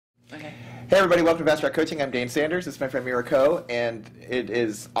Hey everybody, welcome to Fast Track Coaching. I'm Dane Sanders. This is my friend Mira Ko, and it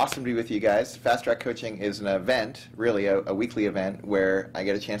is awesome to be with you guys. Fast Track Coaching is an event, really a weekly event, where I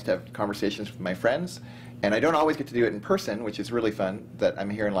get a chance to have conversations with my friends, and I don't always get to do it in person, which is really fun, that I'm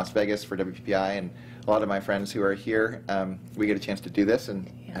here in Las Vegas for WPPI, and a lot of my friends who are here, we get a chance to do this and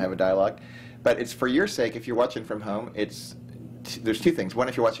have a dialogue. But it's for your sake. If you're watching from home, there's two things. One,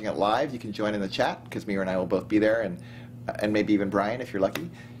 if you're watching it live, you can join in the chat, because Mira and I will both be there, and maybe even Brian, if you're lucky.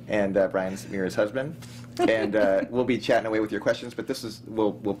 And Brian's Mira's husband, and we'll be chatting away with your questions. But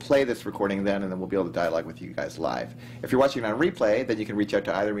we'll play this recording then, and then we'll be able to dialogue with you guys live. If you're watching on replay, then you can reach out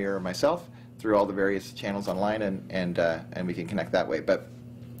to either Mira or myself through all the various channels online, and we can connect that way. But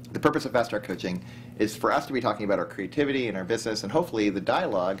the purpose of Fast Track Coaching is for us to be talking about our creativity and our business, and hopefully the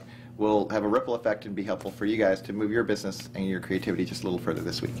dialogue will have a ripple effect and be helpful for you guys to move your business and your creativity just a little further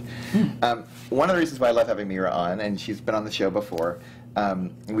this week. One of the reasons why I love having Mira on, and she's been on the show before,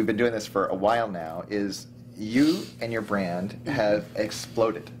 and we've been doing this for a while now, is you and your brand have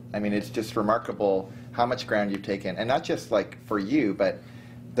exploded. I mean, it's just remarkable how much ground you've taken, and not just like for you, but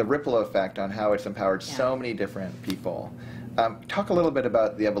the ripple effect on how it's empowered so many different people. Talk a little bit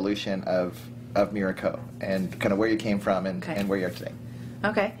about the evolution of Mira Ko and kind of where you came from and where you are today.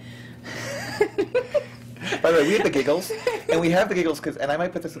 Okay. By the way, we have the giggles, and we have the giggles because, and I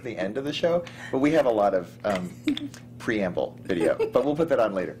might put this at the end of the show, but we have a lot of preamble video, but we'll put that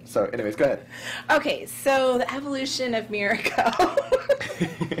on later. So anyways, go ahead. Okay, so the evolution of Mira Ko.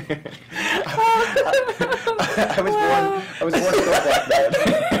 I was born with a black man.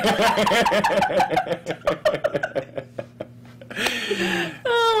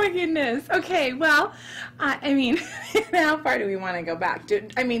 Oh my goodness. Okay, well, I mean, how far do we want to go back?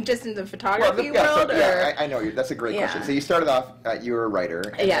 I mean, just in the photography world? I know. That's a great question. So you started off, you were a writer,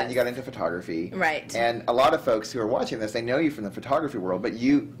 and then you got into photography. Right. And a lot of folks who are watching this, they know you from the photography world, but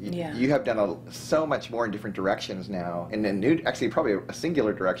you have done so much more in different directions now, and then actually probably a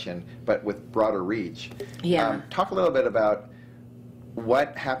singular direction, but with broader reach. Yeah. Talk a little bit about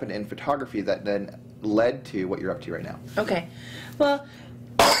what happened in photography that then led to what you're up to right now. Okay. Well,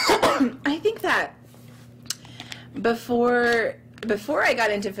 I think that before I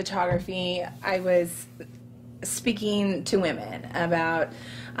got into photography, I was speaking to women about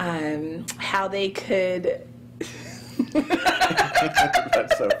how they could...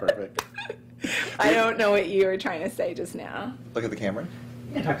 That's so perfect. I don't know what you were trying to say just now. Look at the camera.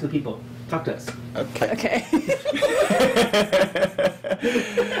 Yeah, talk to the people. Talk to us. Okay.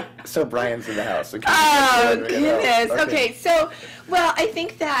 So Brian's in the house. Okay. Oh, goodness. Okay, so, well, I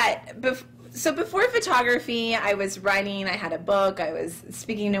think that before photography, I was writing, I had a book, I was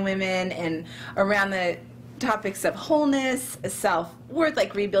speaking to women, and around the topics of wholeness, self-worth,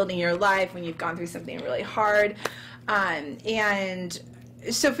 like rebuilding your life when you've gone through something really hard. And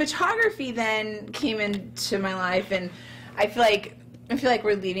so photography then came into my life, and I feel like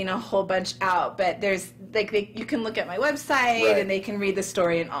we're leaving a whole bunch out, but there's you can look at my website and they can read the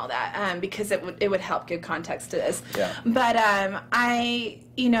story and all that, because it would help give context to this. Yeah. But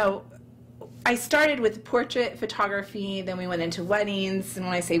I started with portrait photography, then we went into weddings, and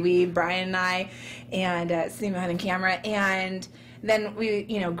when I say we, Brian and I, and Simon and camera, and then we,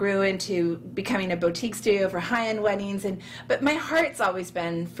 grew into becoming a boutique studio for high-end weddings, but my heart's always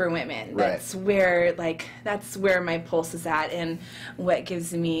been for women. That's where my pulse is at, and what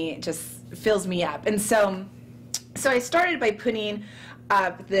fills me up. And so I started by putting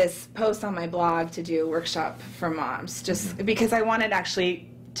up this post on my blog to do a workshop for moms, just because I wanted actually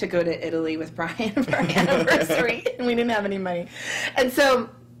to go to Italy with Brian for our anniversary, and we didn't have any money. And so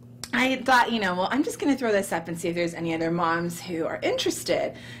I thought, well, I'm just going to throw this up and see if there's any other moms who are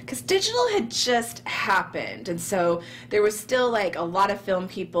interested, because digital had just happened, and so there was still like a lot of film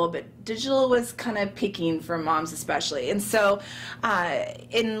people, but digital was kind of peaking for moms especially. And so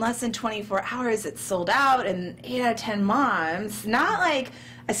in less than 24 hours it sold out, and 8 out of 10 moms, not like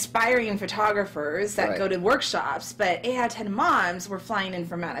aspiring photographers that go to workshops, but 8 out of 10 moms were flying in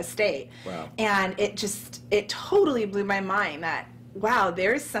from out of state. Wow. And it totally blew my mind that, wow,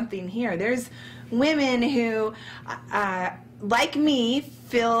 there's something here. There's women who, like me,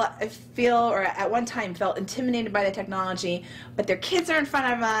 feel or at one time felt intimidated by the technology, but their kids are in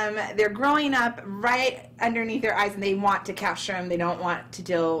front of them. They're growing up right underneath their eyes, and they want to capture them. They don't want to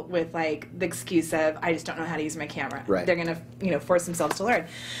deal with like the excuse of, I just don't know how to use my camera. Right. They're going to force themselves to learn.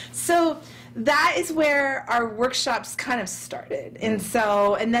 So that is where our workshops kind of started. And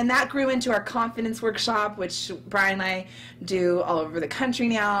then that grew into our confidence workshop, which Brian and I do all over the country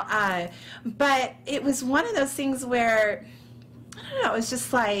now. But it was one of those things where, I don't know, it was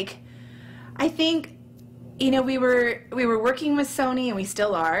just like, I think we were working with Sony, and we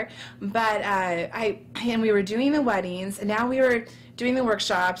still are, but we were doing the weddings, and now we were doing the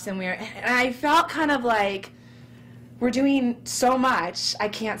workshops, and I felt kind of like we're doing so much, I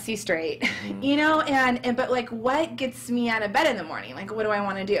can't see straight, but like, what gets me out of bed in the morning? Like, what do I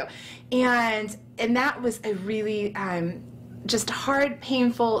want to do? And that was a really just hard,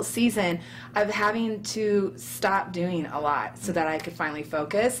 painful season of having to stop doing a lot so that I could finally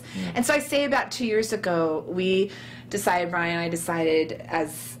focus. And so I say about 2 years ago, Brian and I decided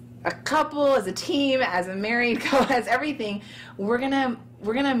as a couple, as a team, as a married couple, as everything, we're gonna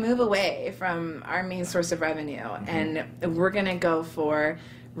move away from our main source of revenue, and we're gonna go for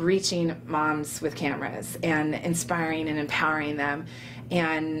reaching moms with cameras and inspiring and empowering them,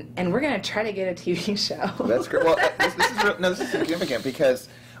 and we're gonna try to get a TV show. That's great. Well, this is significant because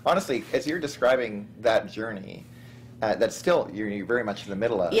honestly, as you're describing that journey, that's still you're very much in the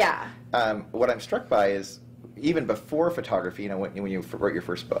middle of. Yeah. What I'm struck by is even before photography, when you wrote your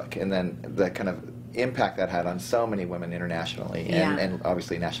first book, and then the kind of impact that had on so many women internationally, and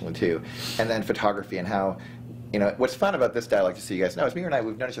obviously nationally too, and then photography and how, what's fun about this dialogue, just so you guys know, is me and I,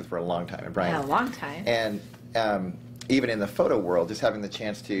 we've known each other for a long time, and Brian. Yeah, a long time. And even in the photo world, just having the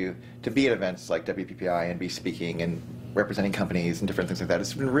chance to be at events like WPPI and be speaking and representing companies and different things like that,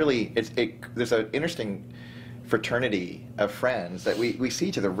 it's been really, there's an interesting fraternity of friends that we see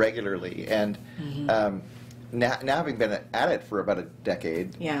each other regularly, and now having been at it for about a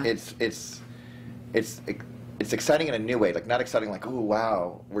decade, it's exciting in a new way. Like, not exciting like, oh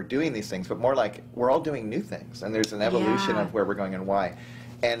wow, we're doing these things, but more like we're all doing new things, and there's an evolution of where we're going and why.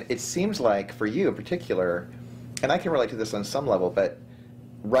 And it seems like for you in particular, and I can relate to this on some level, but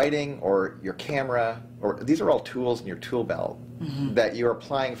writing or your camera, or these are all tools in your tool belt that you're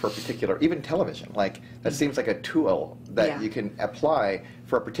applying for a particular, even television, like that seems like a tool that you can apply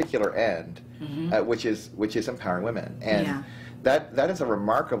for a particular end, which is empowering women. And that is a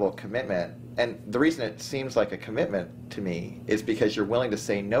remarkable commitment. And the reason it seems like a commitment to me is because you're willing to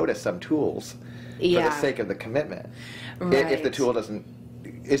say no to some tools for the sake of the commitment. Right. If the tool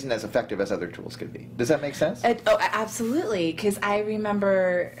isn't as effective as other tools could be. Does that make sense? Oh, absolutely. Because I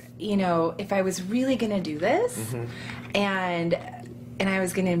remember, if I was really going to do this, and I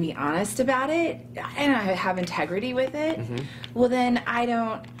was going to be honest about it, and I have integrity with it, well, then I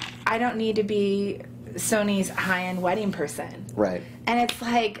don't need to be Sony's high-end wedding person. Right. And it's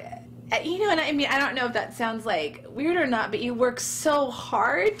like, and I mean, I don't know if that sounds like weird or not, but you work so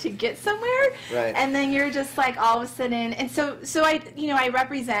hard to get somewhere, right, and then you're just like all of a sudden, and so I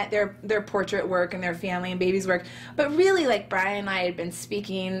represent their portrait work and their family and babies work, but really, like, Brian and I had been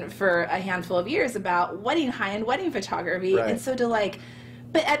speaking for a handful of years about high-end wedding photography, and so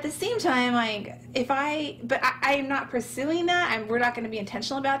but at the same time, like, I'm not pursuing that, we're not going to be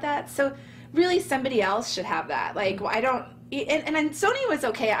intentional about that, so really somebody else should have that. Like, I don't. And Sony was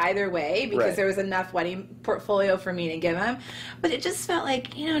okay either way because there was enough wedding portfolio for me to give them. But it just felt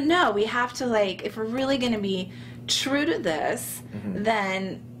like, no, we have to, like, if we're really going to be true to this,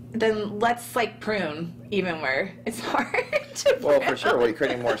 then let's, like, prune even where it's hard to prune. Well, for sure. Well, you're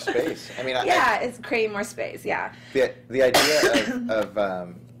creating more space. I mean, it's creating more space, The idea of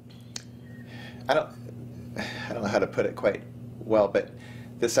I don't know how to put it quite well, but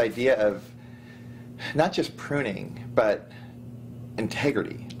this idea of not just pruning, but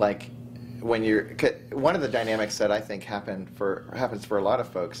integrity. Like, when one of the dynamics that I think happens for a lot of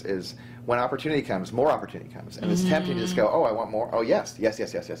folks is when opportunity comes, more opportunity comes, and it's tempting to just go, oh, I want more. Oh, yes, right.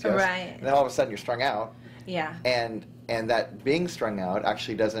 And then all of a sudden you're strung out. Yeah. And that being strung out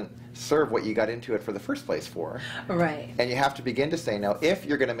actually doesn't serve what you got into it for the first place for. Right. And you have to begin to say no if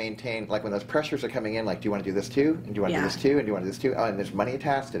you're going to maintain, like, when those pressures are coming in, like, do you want to do this too? And do you want to do this too? And do you want to do this too? Oh, and there's money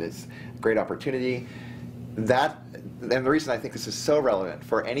attached, and it's a great opportunity. And the reason I think this is so relevant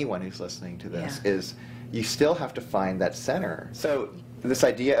for anyone who's listening to this is you still have to find that center. So this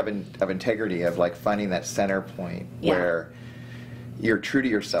idea of integrity, of, like, finding that center point where you're true to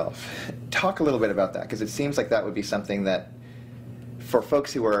yourself. Talk a little bit about that, because it seems like that would be something that for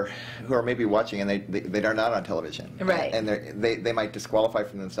folks who are maybe watching and they are not on television, right, and they might disqualify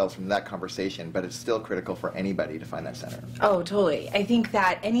from themselves from that conversation, but it's still critical for anybody to find that center. Oh, totally. I think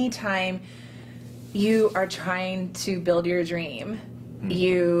that anytime you are trying to build your dream,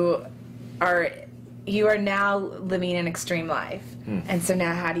 you are now living an extreme life, and so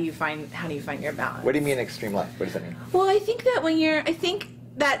now how do you find your balance? What do you mean extreme life? What does that mean? Well, I think that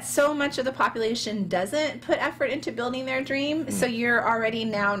that so much of the population doesn't put effort into building their dream, so you're already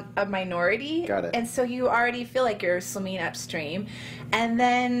now a minority. Got it. And so you already feel like you're swimming upstream, and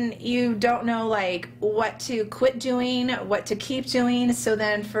then you don't know like what to quit doing, what to keep doing, so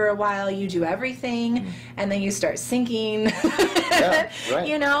then for a while you do everything, and then you start sinking. Yeah, right.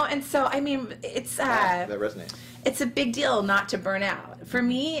 You know, and so I mean it's that resonates. it's a big deal not to burn out. For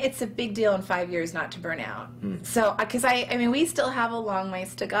me, it's a big deal in 5 years not to burn out. So, because I mean, we still have a long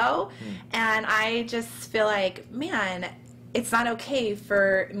ways to go, and I just feel like, man, it's not okay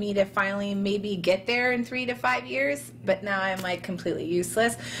for me to finally maybe get there in 3 to 5 years, but now I'm like completely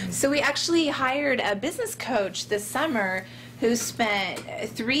useless. So we actually hired a business coach this summer who spent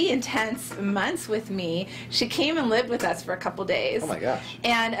 3 intense months with me. She came and lived with us for a couple days. Oh my gosh.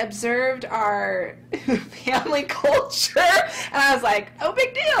 And observed our family culture. And I was like, oh,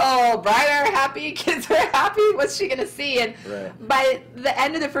 big deal. Brian are happy, kids are happy. What's she going to see? And by the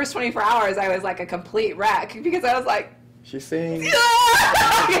end of the first 24 hours, I was like a complete wreck because I was like, She's singing.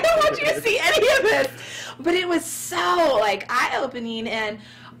 I don't want you to see any of this. But it was so like eye-opening, and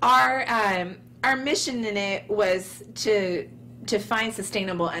our mission in it was to find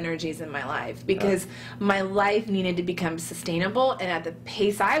sustainable energies in my life, because my life needed to become sustainable, and at the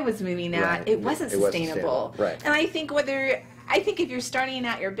pace I was moving at, it wasn't sustainable. Right. And I think if you're starting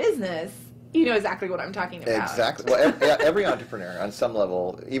out your business, you know exactly what I'm talking about. Exactly. Well, every entrepreneur on some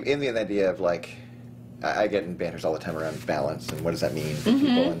level, in the idea of like, I get in banters all the time around balance and what does that mean for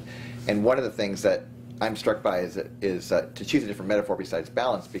people, and one of the things that I'm struck by is to choose a different metaphor besides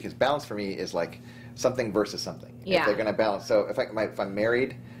balance, because balance for me is like something versus something. Yeah. If they're going to balance, so if I'm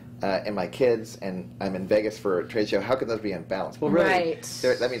married and my kids and I'm in Vegas for a trade show, how can those be in balance? Well, really,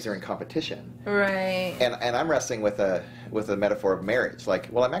 that means they're in competition. Right. And I'm wrestling with a metaphor of marriage. Like,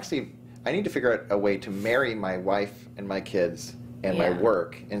 well, I need to figure out a way to marry my wife and my kids and my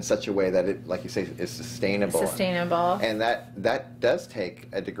work in such a way that it, like you say, is sustainable. And that does take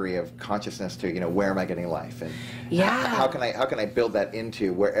a degree of consciousness to, where am I getting life, and how can I build that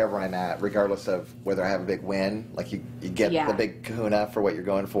into wherever I'm at, regardless of whether I have a big win, like you get the big kahuna for what you're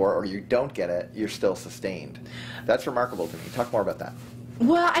going for, or you don't get it, you're still sustained. That's remarkable to me. Talk more about that.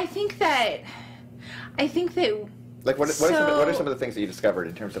 Well, I think that like what are some of the things that you discovered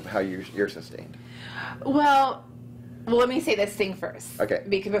in terms of how you're sustained? Well, let me say this thing first. Okay.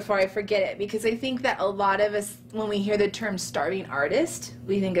 Before I forget it, because I think that a lot of us, when we hear the term starving artist,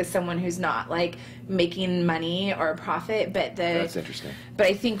 we think of someone who's not like making money or a profit. But that's interesting. But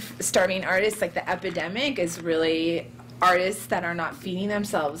I think starving artists, like the epidemic, is really artists that are not feeding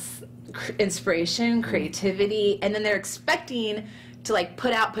themselves inspiration, creativity, and then they're expecting to like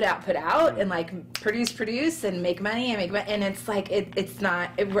put out and like produce and make money, and it's like it's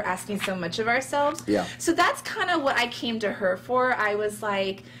not, we're asking so much of ourselves. Yeah. So that's kind of what I came to her for. I was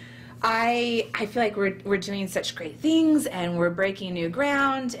like, I feel like we're doing such great things and we're breaking new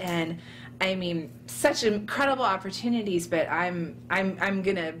ground, and I mean, such incredible opportunities, but I'm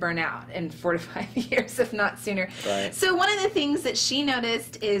gonna burn out in 4 to 5 years, if not sooner. Right. So one of the things that she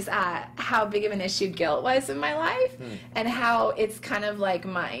noticed is how big of an issue guilt was in my life, and how it's kind of like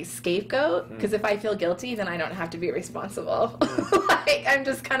my scapegoat. Because if I feel guilty, then I don't have to be responsible. Like I'm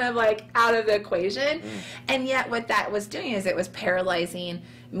just kind of like out of the equation. And yet, what that was doing is it was paralyzing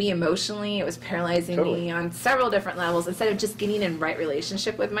me emotionally. It was paralyzing me on several different levels. Instead of just getting in right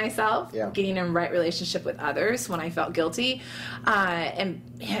relationship with myself, getting in right relationship with others when I felt guilty, and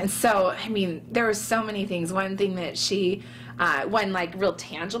so I mean, there were so many things. One thing that she, one like real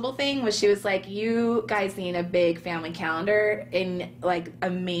tangible thing was, she was like, you guys need a big family calendar in like a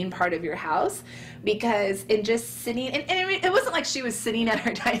main part of your house, because in just sitting, and it wasn't like she was sitting at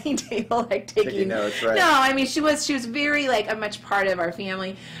her dining table like taking notes, right? No, I mean, she was very like a much part of our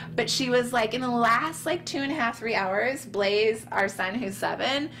family, but she was like, in the last like 2.5, 3 hours, Blaze, our son who's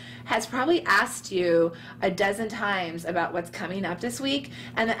 7, has probably asked you a dozen times about what's coming up this week,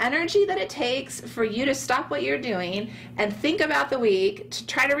 and the energy that it takes for you to stop what you're doing and think about the week to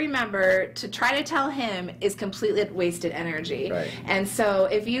try to remember to try to tell him is completely wasted energy. Right. And so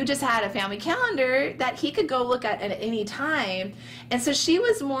if you just had a family calendar that he could go look at any time, and so she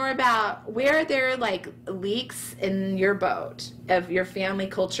was more about where there are like leaks in your boat, of your family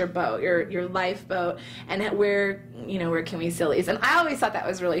culture boat, your life boat, and where can we seal these. And I always thought that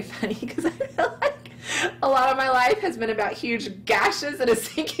was really funny, because I feel like a lot of my life has been about huge gashes in a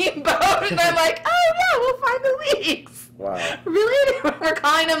sinking boat, and I'm like, oh yeah, we'll find the leaks. Wow. Really? We're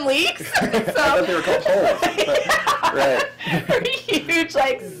calling them leaks? So, I thought they were called holes. But, right. Pretty huge,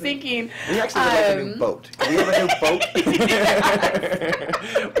 like sinking. We actually would like a new boat. Can we have a new boat?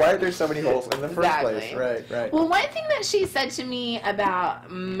 Why are there so many holes in the first place? Right. Well, one thing that she said to me about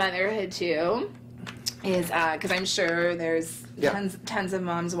motherhood too is, because I'm sure there's tons of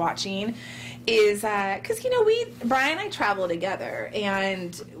moms watching, is because Brian and I travel together,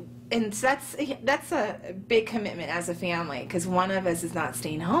 and so that's a big commitment as a family, because one of us is not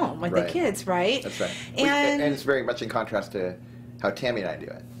staying home with the kids, right? That's right. And it's very much in contrast to how Tammy and I do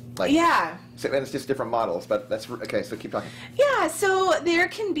it. Like, so, and it's just different models, but that's okay. So keep talking. Yeah. So there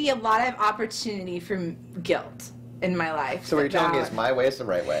can be a lot of opportunity for guilt in my life. So what you're telling me is my way is the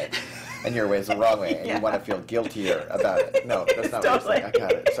right way, and your way is the wrong way, and you want to feel guiltier about it. No, that's not what you're saying. I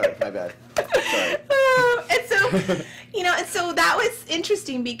got it. Sorry, my bad. Sorry. And so that was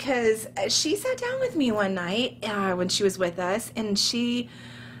interesting, because she sat down with me one night when she was with us, and she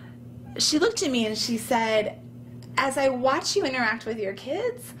looked at me and she said, as I watch you interact with your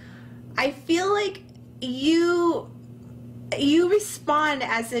kids, I feel like you respond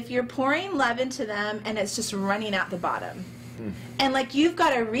as if you're pouring love into them and it's just running out the bottom. And like you've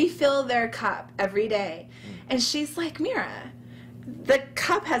got to refill their cup every day. And she's like, Mira, the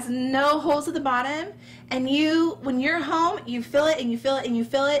cup has no holes at the bottom, and when you're home, you fill it and you fill it and you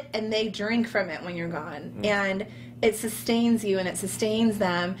fill it, and they drink from it when you're gone. And it sustains you and it sustains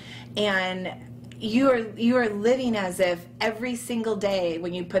them, and you are living as if every single day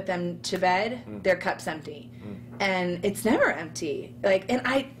when you put them to bed, their cup's empty. And it's never empty.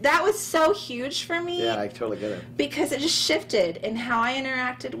 That was so huge for me. Yeah, I totally get it. Because it just shifted in how I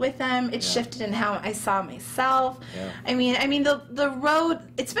interacted with them. It shifted in how I saw myself. Yeah. I mean, the road,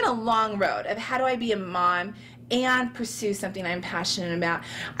 it's been a long road of how do I be a mom and pursue something I'm passionate about.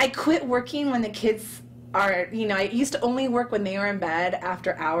 I quit working when the kids are, I used to only work when they were in bed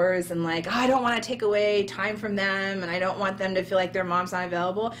after hours, and I don't want to take away time from them, and I don't want them to feel like their mom's not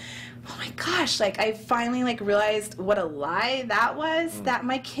available. Oh my gosh, I finally realized what a lie that was, that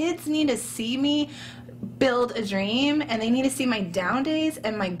my kids need to see me build a dream, and they need to see my down days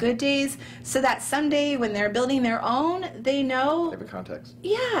and my good days, so that someday when they're building their own, they know. They have a context.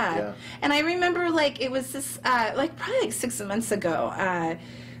 Yeah. And I remember it was this, probably 6 months ago,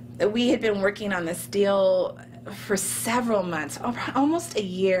 we had been working on this deal for several months, almost a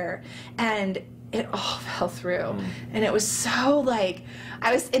year, and it all fell through. And it was so we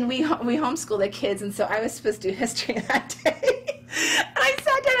homeschool the kids, and so I was supposed to do history that day. And I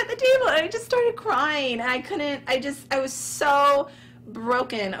sat down at the table and I just started crying, and I was so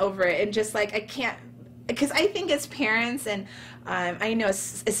broken over it, and just I can't, because I think as parents, and I know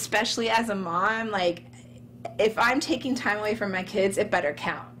especially as a mom, if I'm taking time away from my kids, it better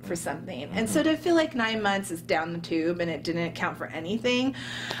count for something. And so to feel 9 months is down the tube and it didn't count for anything,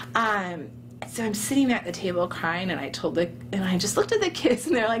 so I'm sitting there at the table crying, and I just looked at the kids,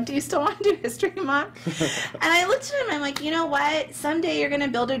 and they're like, do you still want to do history, Mom? And I looked at them, and I'm like, you know what? Someday you're going to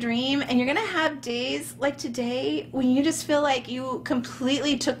build a dream, and you're going to have days like today when you just feel like you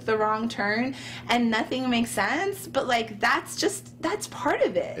completely took the wrong turn and nothing makes sense, but that's part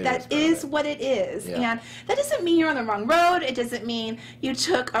of it. That is what it is. Yeah. And that doesn't mean you're on the wrong road. It doesn't mean you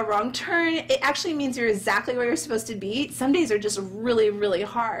took a wrong turn. It actually means you're exactly where you're supposed to be. Some days are just really, really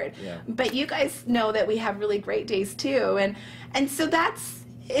hard. Yeah. But you guys know that we have really great days too, and so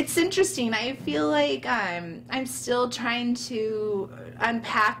it's interesting. I feel like I'm still trying to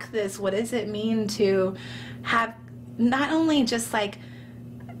unpack this. What does it mean to have not only just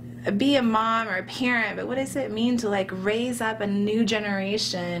be a mom or a parent, but what does it mean to raise up a new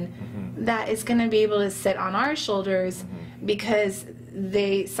generation that is going to be able to sit on our shoulders because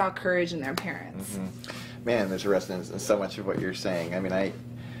they saw courage in their parents. Man, there's a resonance in so much of what you're saying. I mean,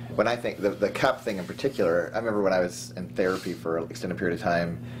 when I think the cup thing in particular, I remember when I was in therapy for an extended period of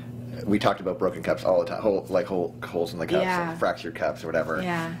time, we talked about broken cups all the time, whole holes in the cups, and fractured cups or whatever.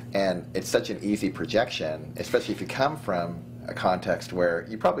 Yeah. And it's such an easy projection, especially if you come from a context where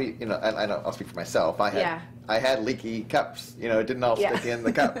you probably, I know, I'll speak for myself. I had leaky cups. It didn't all stick in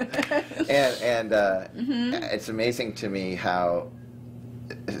the cup. And it's amazing to me how,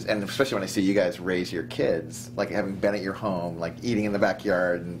 and especially when I see you guys raise your kids, having been at your home, eating in the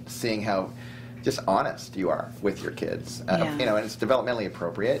backyard, and seeing how just honest you are with your kids. And it's developmentally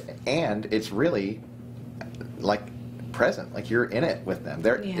appropriate, and it's really present, you're in it with them.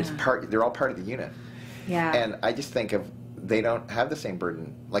 They're all part of the unit. Yeah. And I just think they don't have the same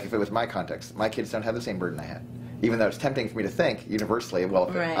burden. If it was my context, my kids don't have the same burden I had. even though it's tempting for me to think universally, well,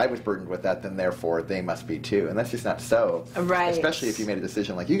 if Right. I was burdened with that, then therefore they must be too. And that's just not so. Right. Especially if you made a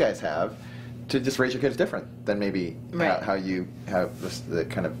decision like you guys have to just raise your kids different than maybe Right. how you have the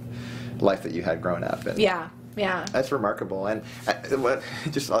kind of life that you had growing up. And Yeah. Yeah. that's remarkable. And I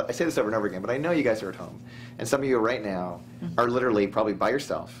say this over and over again, but I know you guys are at home. And some of you right now are literally probably by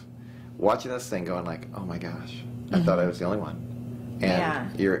yourself watching this thing going like, oh my gosh, I thought I was the only one. And Yeah.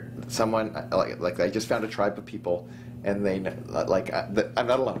 you're someone, like I just found a tribe of people and they know, like, I'm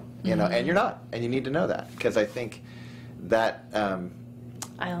not alone, you know, and you're not. And you need to know that. Because I think that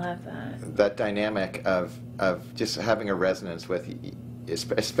I love that. that dynamic of just having a resonance with,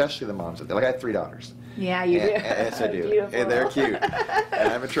 especially the moms. Like I have 3 daughters. Yeah, you do. Yes, I do. Beautiful. And they're cute.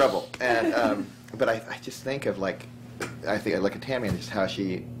 And I'm in trouble. And but I just think of like, I look at Tammy and just how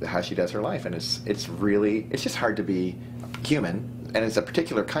she does her life, and it's just hard to be human, and it's a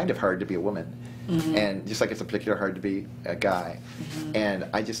particular kind of hard to be a woman, and just like it's a particular hard to be a guy, and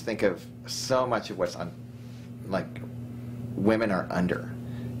I just think of so much of what's like women are under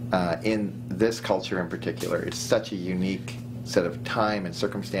in this culture in particular. It's such a unique set of time and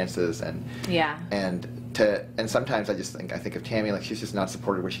circumstances, and Yeah. and sometimes I think of Tammy like she's just not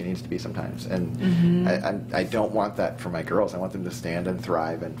supported where she needs to be sometimes, and I don't want that for my girls. I want them to stand and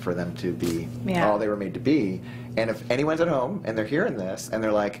thrive, and for them to be all they were made to be. And if anyone's at home and they're hearing this and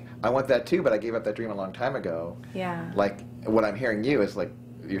they're like, I want that too, but I gave up that dream a long time ago. Yeah. Like what I'm hearing you is like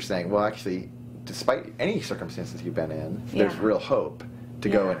you're saying, well, actually, despite any circumstances you've been in, there's real hope to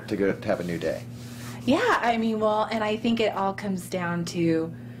go to have a new day. Yeah, I mean, well, and I think it all comes down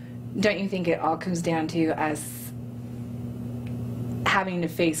to, don't you think it all comes down to us having to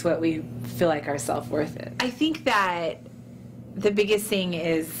face what we feel like our self-worth is? I think that the biggest thing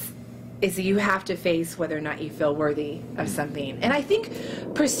is you have to face whether or not you feel worthy of something. And I think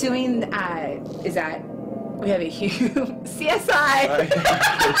pursuing is that we have a huge CSI.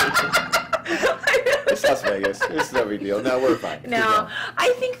 It's Las Vegas. It's no big deal. No, we're fine. No, I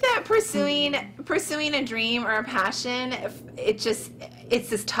think that pursuing a dream or a passion, it's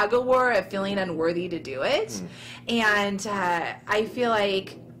this tug of war of feeling unworthy to do it, and I feel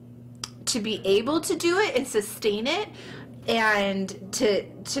like to be able to do it and sustain it, and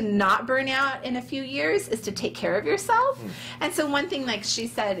to not burn out in a few years is to take care of yourself. And so one thing, like she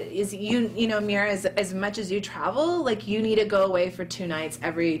said, is you know, Mira, as much as you travel, like you need to go away for 2 nights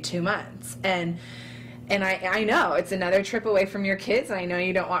every 2 months, and I know it's another trip away from your kids, and I know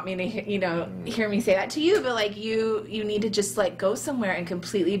you don't want me to hear me say that to you, but like you need to just like go somewhere and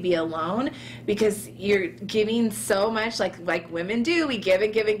completely be alone, because you're giving so much, like women do. We give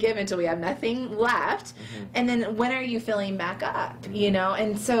and give and give until we have nothing left, and then when are you filling back up, you know?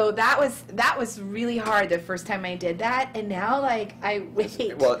 And so that was really hard the first time I did that, and now like I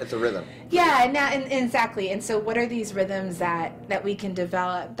wait. Well, it's a rhythm. Yeah, and exactly. And so what are these rhythms that we can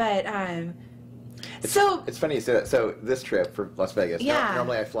develop? But It's funny you say that. So this trip for Las Vegas, Yeah.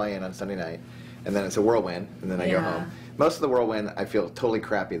 normally I fly in on Sunday night, and then it's a whirlwind, and then I go Yeah. home. Most of the whirlwind, I feel totally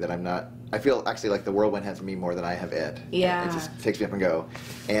crappy that I'm not. I feel actually like the whirlwind has me more than I have it. Yeah. It just takes me up and go.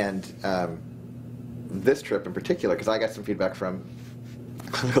 And this trip in particular, because I got some feedback from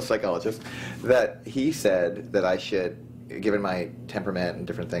a clinical psychologist, that he said that I should, given my temperament and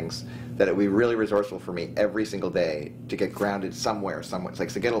different things, that it would be really resourceful for me every single day to get grounded somewhere. It's like,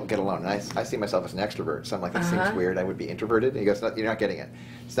 so get alone. And I see myself as an extrovert, so I'm like, that seems weird. I would be introverted. And he goes, no, you're not getting it.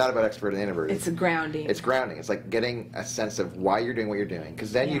 It's not about extrovert and introverted. it's grounding. It's grounding. It's like getting a sense of why you're doing what you're doing,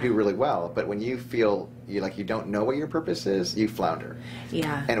 because then you do really well. But when you feel you don't know what your purpose is, you flounder.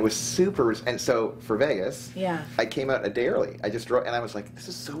 Yeah. And it was super. And so for Vegas, Yeah. I came out a day early. I just drove, and I was like, this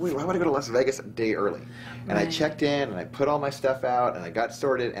is so weird. Why would I go to Las Vegas a day early? And I Right. checked in, and I put all my stuff out, and I got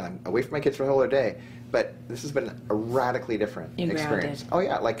sorted, and I'm away from my kids for the whole other day. But this has been a radically different experience. Oh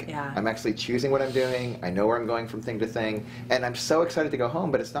yeah, I'm actually choosing what I'm doing. I know where I'm going from thing to thing, and I'm so excited to go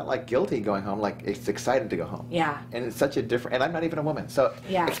home. But it's not like guilty going home. Like it's excited to go home. Yeah. And it's such a different. And I'm not even a woman, so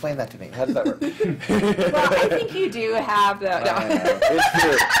explain that to me. How does that work? Well, I think you do have the. No. It's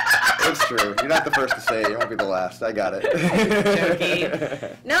true. It's true. You're not the first to say it. You won't be the last. I got it.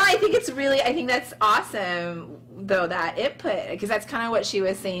 Joking. No, I think it's really. I think that's awesome, though, that input, because that's kind of what she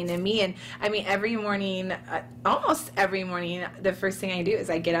was saying to me. And I mean, every morning, almost every morning, the first thing I do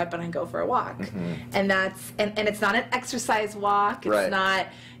is I get up and I go for a walk, and that's and it's not an exercise walk. It's not.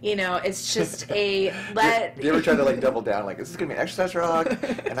 It's just a let. Do you ever try to double down? Like, this is gonna be an exercise walk,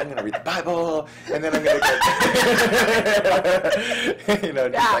 and I'm gonna read the Bible, and then I'm gonna do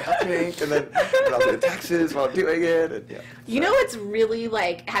my hot drink, and then I'll do the taxes while I'm doing it. And, You know what's really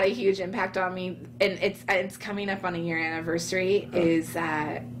had a huge impact on me, and it's coming up on a year anniversary, is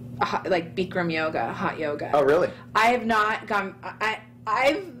like Bikram yoga, hot yoga. Oh, really? I have not gone.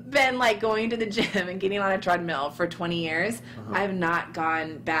 I've been like going to the gym and getting on a treadmill for 20 years. I have not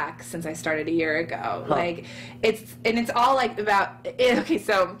gone back since I started a year ago. Like it's all like about, okay,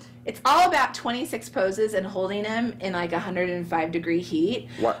 so it's all about 26 poses and holding them in like 105-degree heat.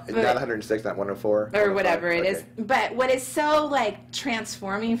 What? Not 106, not 104? Or whatever it okay. is. But what is so like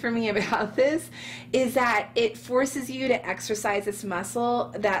transforming for me about this is that it forces you to exercise this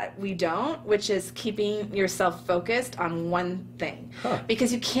muscle that we don't, which is keeping yourself focused on one thing.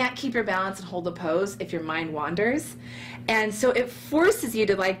 Because you can't keep your balance and hold a pose if your mind wanders. And so it forces you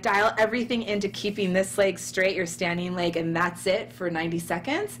to like dial everything into keeping this leg straight, your standing leg, and that's it for 90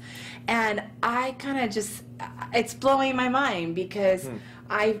 seconds. And I kind of just, it's blowing my mind because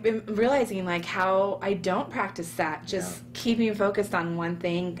I've been realizing like how I don't practice that, just keeping focused on one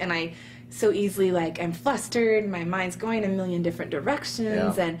thing. And I so easily like, I'm flustered, my mind's going a million different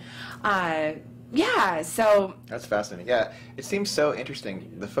directions. And yeah, so. That's fascinating. Yeah, it seems so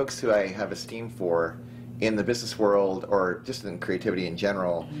interesting. The folks who I have esteem for in the business world or just in creativity in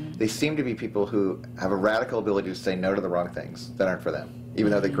general, they seem to be people who have a radical ability to say no to the wrong things that aren't for them,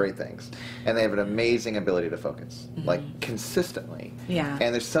 even though they're great things. And they have an amazing ability to focus, like consistently. Yeah.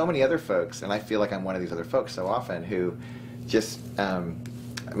 And there's so many other folks, and I feel like I'm one of these other folks so often, who just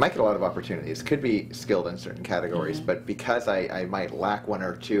might get a lot of opportunities, could be skilled in certain categories, but because I might lack one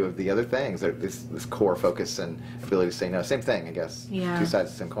or two of the other things, this core focus and ability to say no, same thing, I guess, two sides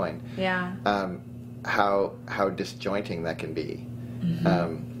of the same coin. Yeah. How disjointing that can be.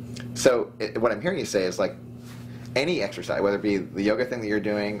 So what I'm hearing you say is like any exercise, whether it be the yoga thing that you're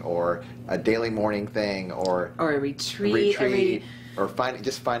doing or a daily morning thing or a retreat or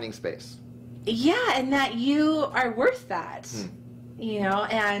finding space. Yeah, and that you are worth that. You know,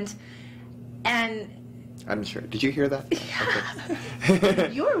 and I'm sure. Did you hear that? Yeah.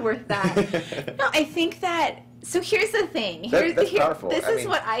 Okay. You're worth that. No, I think that. So here's the thing. That's powerful. This is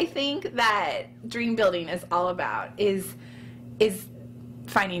what I think that dream building is all about, is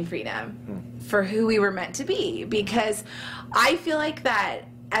finding freedom for who we were meant to be. Because I feel like that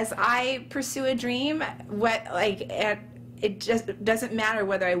as I pursue a dream, it just doesn't matter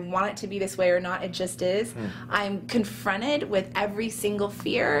whether I want it to be this way or not, it just is. I'm confronted with every single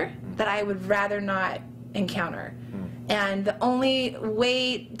fear that I would rather not encounter. And the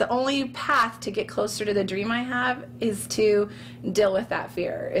only path to get closer to the dream I have is to deal with that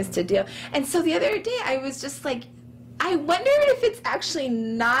fear, And so the other day I was just like, I wonder if it's actually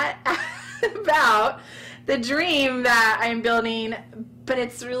not about the dream that I'm building, but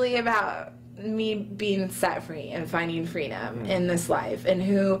it's really about me being set free and finding freedom in this life and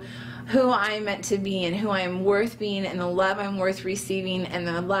who I'm meant to be and who I'm worth being and the love I'm worth receiving and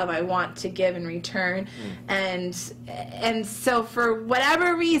the love I want to give in return. And so for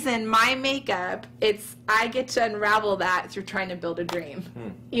whatever reason, my makeup, I get to unravel that through trying to build a dream,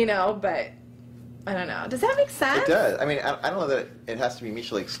 you know, but I don't know. Does that make sense? It does. I mean, I don't know that it has to be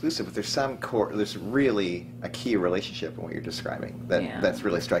mutually exclusive, but there's really a key relationship in what you're describing that's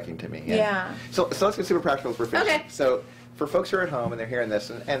really striking to me. Yeah. So let's get super practical for finishing. Okay. So for folks who are at home and they're hearing this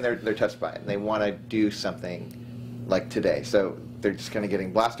and they're touched by it and they want to do something like today, so they're just kind of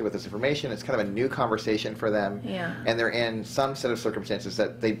getting blasted with this information. It's kind of a new conversation for them. Yeah. And they're in some set of circumstances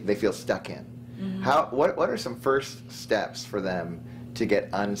that they feel stuck in. What are some first steps for them to get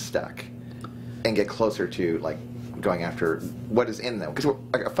unstuck and get closer to like going after what is in them? Because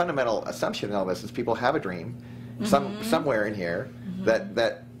a fundamental assumption in all this is people have a dream somewhere in here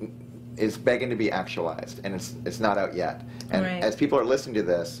that is begging to be actualized, and it's not out yet. And as people are listening to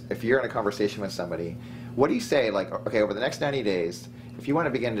this, if you're in a conversation with somebody, what do you say, like, okay, over the next 90 days, if you want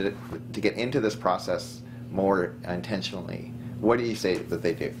to begin to get into this process more intentionally, what do you say that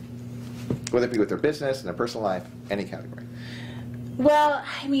they do? Whether it be with their business, and their personal life, any category. Well,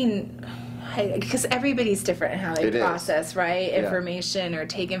 I mean, because everybody's different in how they process, right? Information or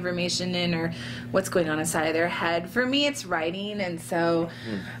take information in or what's going on inside of their head. For me, it's writing, and so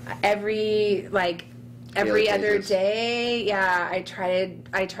every other day, I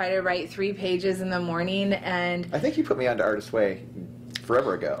try to write 3 pages in the morning. And I think you put me onto Artist Way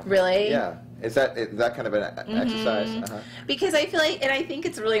forever ago. Really? Yeah. Is that kind of an exercise? Because I feel like, and I think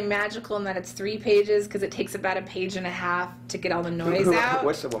it's really magical in that it's 3 pages because it takes about 1.5 pages to get all the noise out.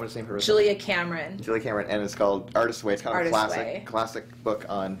 What's the woman's name? Julia Cameron. Julia Cameron, and it's called Artist's Way. It's kind of a classic book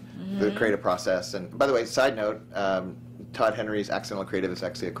on the creative process. And by the way, side note, Todd Henry's Accidental Creative is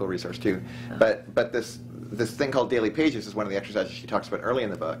actually a cool resource too. But this thing called Daily Pages is one of the exercises she talks about early in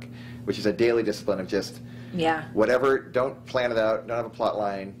the book, which is a daily discipline of just whatever. Don't plan it out. Don't have a plot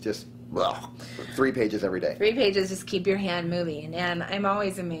line. Just well, 3 pages every day. 3 pages, just keep your hand moving. And I'm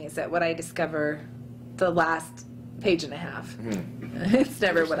always amazed at what I discover the last page and a half. It's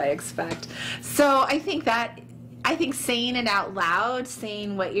never what I expect. So I think saying it out loud,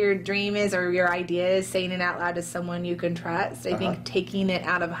 saying what your dream is or your idea is, saying it out loud to someone you can trust. I think taking it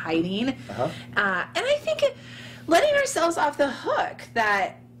out of hiding. And I think letting ourselves off the hook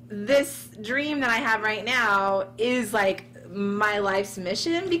that this dream that I have right now is like my life's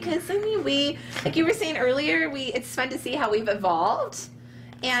mission, because I mean, we, like you were saying earlier, it's fun to see how we've evolved.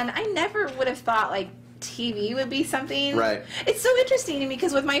 And I never would have thought like TV would be something. Right. It's so interesting to me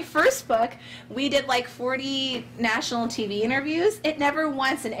because with my first book, we did like 40 national TV interviews. It never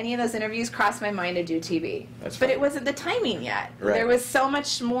once in any of those interviews crossed my mind to do TV. But it wasn't the timing yet. Right. There was so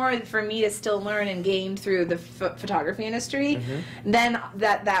much more for me to still learn and gain through the photography industry. Then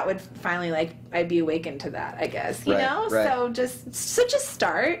that would finally, like, I'd be awakened to that, I guess. You know? Right. So just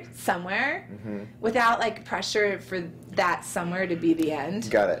start somewhere without like pressure for that somewhere to be the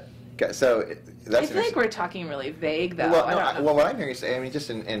end. Got it. So that's I feel like we're talking really vague, though. Well, what I'm hearing you say, I mean,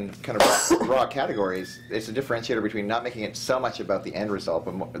 just in kind of raw categories, it's a differentiator between not making it so much about the end result,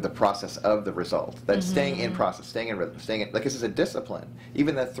 but more the process of the result. That staying in process, staying in rhythm, like this is a discipline.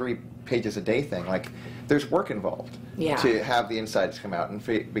 Even the 3 pages a day thing, like there's work involved to have the insights come out and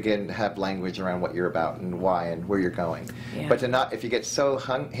begin to have language around what you're about and why and where you're going. But to not, if you get so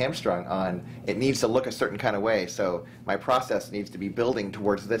hamstrung on it needs to look a certain kind of way, so my process needs to be building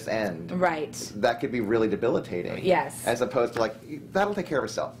towards this end. Right. That could be really debilitating. Yes. As opposed to like, that'll take care of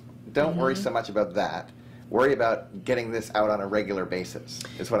itself. Don't worry so much about that. Worry about getting this out on a regular basis,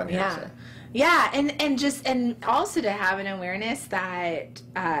 is what I'm hearing you say. Yeah, and also to have an awareness that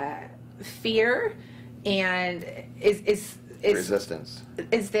fear and is resistance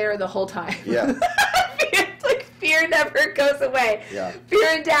is there the whole time. Yeah. Fear never goes away. Yeah. Fear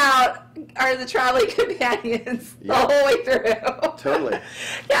and doubt are the traveling companions the whole way through. Totally.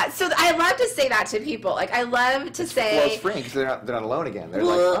 Yeah, so I love to say that to people. Like, I love to say... Well, it's freeing because they're not alone again. They're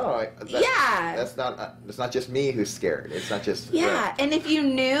like, oh, that's not just me who's scared. It's not just... Yeah, and if you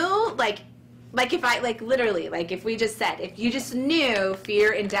knew, like if I, like, literally, like, if we just said, if you just knew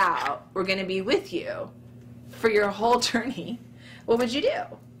fear and doubt were going to be with you for your whole journey, what would you do?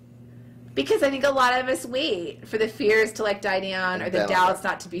 Because I think a lot of us wait for the fears to like die down or the doubts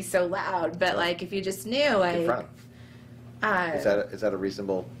not to be so loud. But like, if you just knew, like, is that a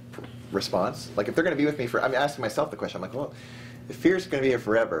reasonable response? Like, if they're going to be with me I'm asking myself the question. I'm like, well, if fear's going to be here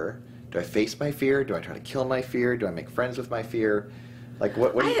forever, do I face my fear? Do I try to kill my fear? Do I make friends with my fear? Like,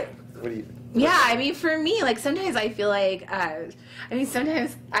 what do you? Yeah, I mean, for me, like sometimes I feel like,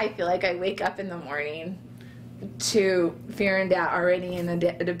 sometimes I feel like I wake up in the morning to fear and doubt already in a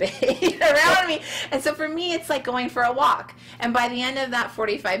debate around me. And so for me, it's like going for a walk. And by the end of that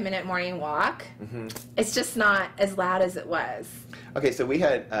 45-minute morning walk, it's just not as loud as it was. Okay, so we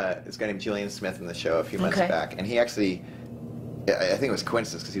had this guy named Julien Smith in the show a few months back, and he actually, I think it was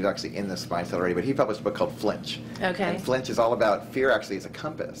coincidence because he was actually in this mindset already, but he published a book called Flinch. Okay. And Flinch is all about fear actually as a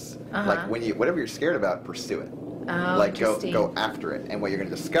compass. Like whatever you're scared about, pursue it. Oh, like go after it. And what you're going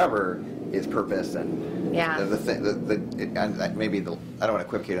to discover is purpose and maybe I don't want to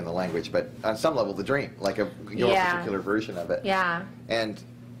equivocate on the language, but on some level the dream, like your particular version of it. Yeah. And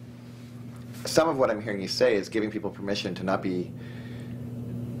some of what I'm hearing you say is giving people permission to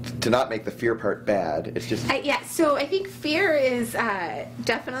not make the fear part bad. It's just so I think fear is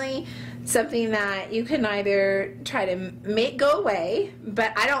definitely something that you can either try to make go away,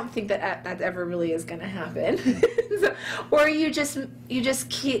 but I don't think that ever really is going to happen. Or you just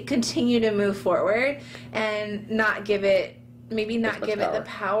continue to move forward and not give it the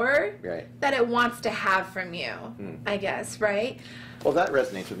power that it wants to have from you. I guess, right? Well, that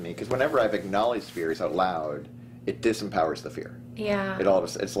resonates with me because whenever I've acknowledged fears out loud, it disempowers the fear. Yeah.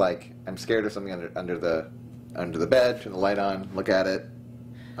 It's like I'm scared of something under the bed. Turn the light on. Look at it.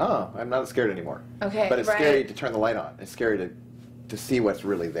 Oh, I'm not scared anymore. Okay. But it's scary to turn the light on. It's scary to see what's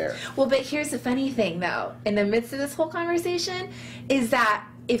really there. Well, but here's the funny thing, though. In the midst of this whole conversation, is that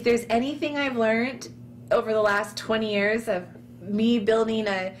if there's anything I've learned over the last 20 years of me building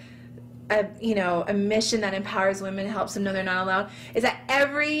a mission that empowers women, helps them know they're not alone, is that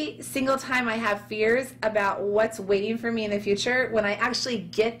every single time I have fears about what's waiting for me in the future, when I actually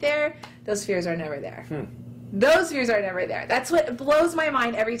get there, those fears are never there. Those fears are never there. That's what blows my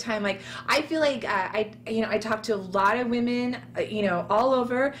mind every time. Like, I feel like I talk to a lot of women, all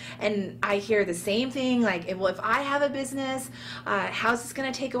over, and I hear the same thing. Like, if I have a business, how's this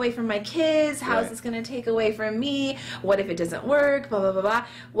going to take away from my kids? How's this going to take away from me? What if it doesn't work? Blah blah blah blah.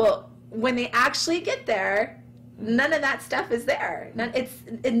 Well, when they actually get there, none of that stuff is there. None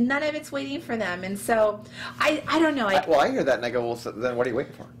of it's waiting for them. And so I don't know. Well, I hear that and I go, well, so then what are you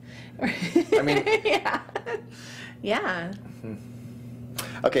waiting for? I mean, yeah.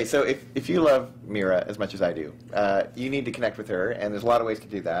 Okay, so if you love Mira as much as I do, you need to connect with her, and there's a lot of ways to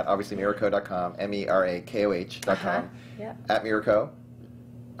do that. Obviously, mirakoh.com, merakoh.com, Yeah. at Mirakoh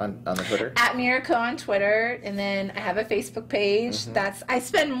on the Twitter. At Mirakoh on Twitter, and then I have a Facebook page. I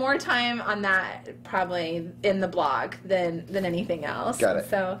spend more time on that probably in the blog than anything else. Got it.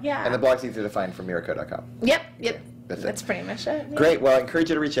 So yeah. And the blog's easy to find from mirakoh.com. Yep. Okay, That's pretty much it. Yeah. Great. Well, I encourage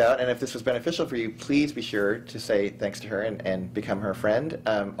you to reach out, and if this was beneficial for you, please be sure to say thanks to her and become her friend.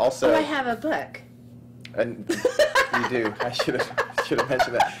 Also, I have a book. And you do. I should have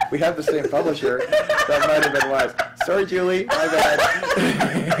mentioned that. We have the same publisher. That might have been wise. Sorry, Julie. My bad.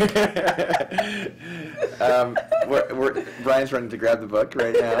 Brian's running to grab the book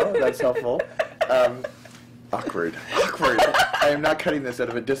right now. That's helpful. Awkward. I am not cutting this out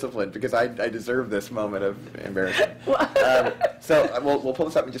of a discipline because I deserve this moment of embarrassment. So we'll pull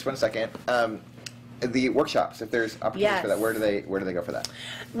this up in just 1 second. The workshops, if there's opportunities for that, where do they go for that?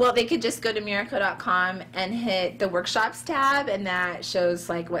 Well, they could just go to mirakoh.com and hit the workshops tab, and that shows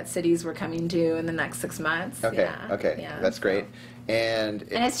like what cities we're coming to in the next 6 months. Okay, that's great. And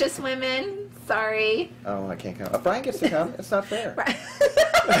it's just women. Sorry. Oh, I can't come. Brian gets to come. It's not fair.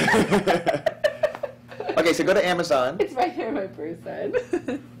 Okay, so go to Amazon. It's right here in my person.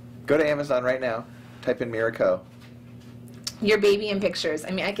 Go to Amazon right now. Type in Mirakoh. Your Baby in Pictures.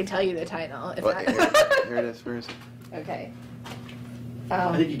 I mean, I could tell you the title. Here it is. Where is it? Okay.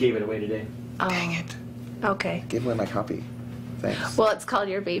 I think you gave it away today. Dang it. Okay. Give away my copy. Thanks. Well, it's called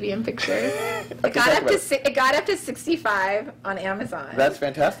Your Baby in Pictures. It got up to 65 on Amazon. That's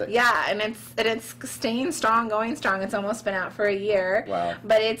fantastic. Yeah, and it's staying strong, going strong. It's almost been out for a year. Wow.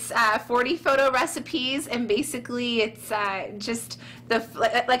 But it's 40 photo recipes, and basically it's just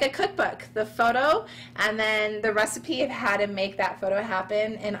like a cookbook. The photo, and then the recipe of how to make that photo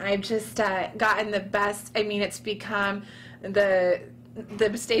happen. And I've just gotten the best. I mean, it's become the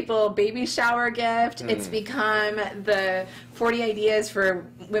staple baby shower gift. It's become the 40 ideas for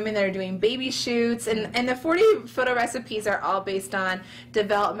women that are doing baby shoots, and the 40 photo recipes are all based on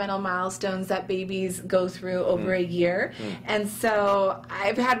developmental milestones that babies go through over a year. And so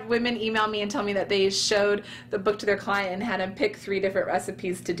I've had women email me and tell me that they showed the book to their client and had them pick 3 different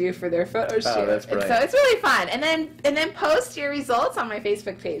recipes to do for their photo shoot. Oh, that's brilliant. And so it's really fun. And then post your results on my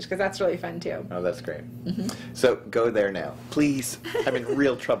Facebook page, because that's really fun too. Oh, that's great. So go there now, please. I'm in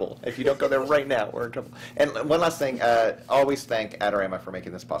real trouble. If you don't go there right now, we're in trouble. And one last thing, always thank Adorama for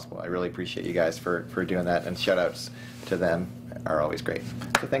making this possible. I really appreciate you guys for doing that, and shout outs to them are always great.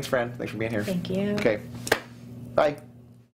 So thanks, friend. Thanks for being here. Thank you. Okay. Bye.